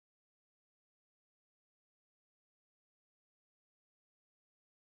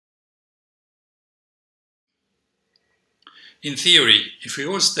In theory, if we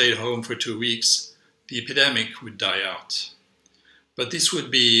all stayed home for 2 weeks, the epidemic would die out. But this would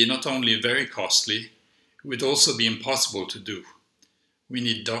be not only very costly, it would also be impossible to do. We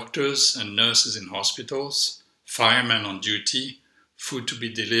need doctors and nurses in hospitals, firemen on duty, food to be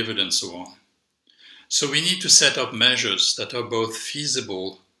delivered and so on. So we need to set up measures that are both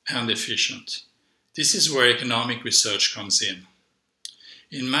feasible and efficient. This is where economic research comes in.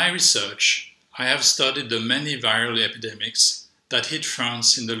 In my research, I have studied the many viral epidemics that hit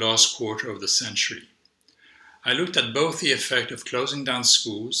France in the last quarter of the century. I looked at both the effect of closing down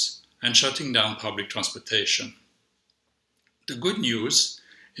schools and shutting down public transportation. The good news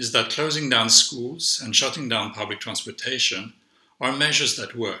is that closing down schools and shutting down public transportation are measures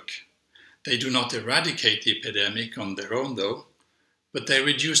that work. They do not eradicate the epidemic on their own though, but they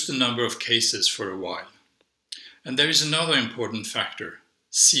reduce the number of cases for a while. And there is another important factor: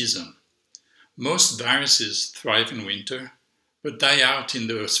 season. Most viruses thrive in winter, but die out in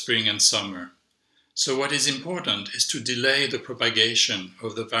the spring and summer. So what is important is to delay the propagation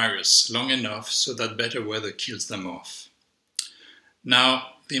of the virus long enough so that better weather kills them off.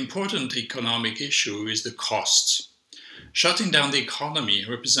 Now, the important economic issue is the cost. Shutting down the economy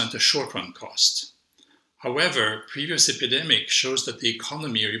represents a short-run cost. However, previous epidemic shows that the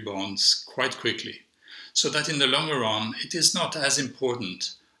economy rebounds quite quickly, so that in the longer run it is not as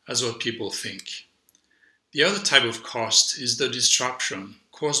important as what people think. The other type of cost is the disruption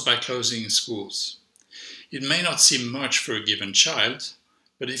caused by closing schools. It may not seem much for a given child,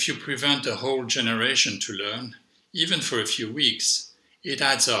 but if you prevent a whole generation to learn, even for a few weeks, it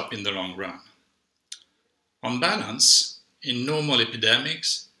adds up in the long run. On balance, in normal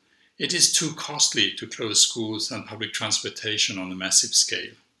epidemics, it is too costly to close schools and public transportation on a massive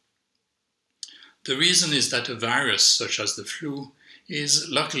scale. The reason is that a virus such as the flu is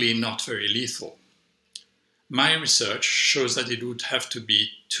luckily not very lethal. My research shows that it would have to be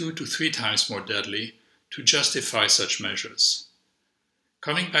 2 to 3 times more deadly to justify such measures.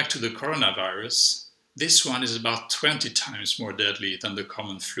 Coming back to the coronavirus, this one is about 20 times more deadly than the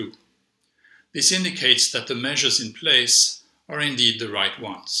common flu. This indicates that the measures in place are indeed the right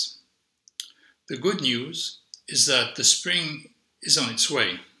ones. The good news is that the spring is on its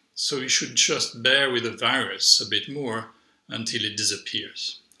way, so we should just bear with the virus a bit more until it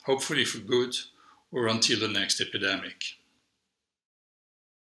disappears, hopefully for good or until the next epidemic.